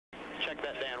Check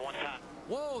that, Dan, one time.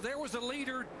 Whoa, there was the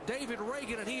leader, David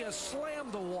Ragan, and he has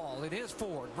slammed the wall in his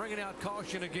Ford, bringing out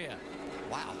caution again.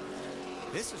 Wow.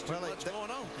 This is too much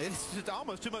going on. It's just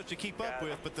almost too much to keep up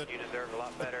with. But you deserve a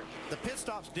lot better. The pit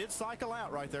stops did cycle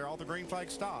out right there. All the green flag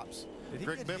stops.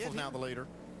 Greg Biffle's now the leader.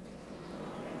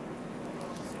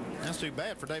 That's too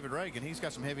bad for David Ragan. He's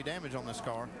got some heavy damage on this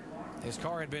car. His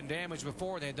car had been damaged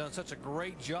before. They had done such a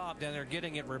great job down there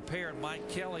getting it repaired. Mike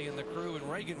Kelly and the crew, and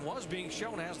Ragan was being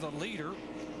shown as the leader.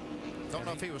 Don't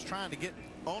know if he was trying to get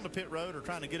on the pit road or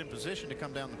trying to get in position to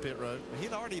come down the pit road.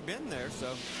 He'd already been there,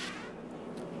 so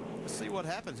let's see what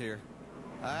happens here.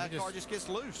 That car just gets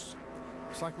loose.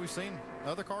 It's like we've seen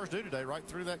other cars do today, right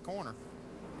through that corner.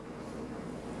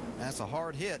 That's a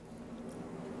hard hit.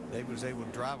 David was able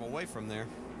to drive away from there.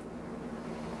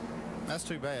 That's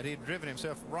too bad. He had driven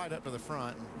himself right up to the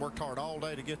front and worked hard all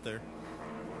day to get there.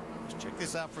 Let's check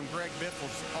this out from Greg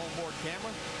Biffle's onboard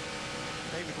camera.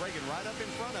 David Ragan right up in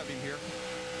front of him here.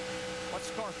 Watch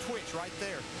the car twitch right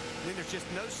there. And then there's just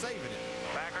no saving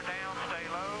it. Back her down, stay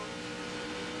low.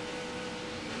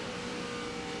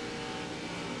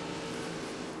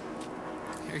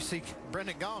 Here you see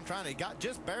Brendan Gaughan he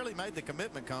just barely made the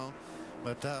commitment cone,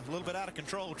 but a little bit out of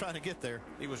control trying to get there.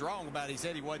 He was wrong about it. He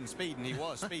said he wasn't speeding. He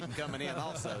was speeding coming in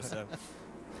also. So,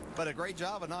 but a great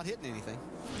job of not hitting anything.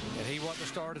 And he wants to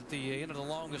start at the end of the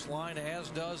longest line, as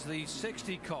does the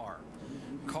 60 car.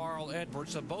 Carl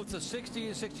Edwards. So both the 60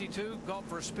 and 62 go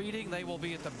for speeding. They will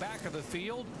be at the back of the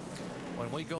field when we go.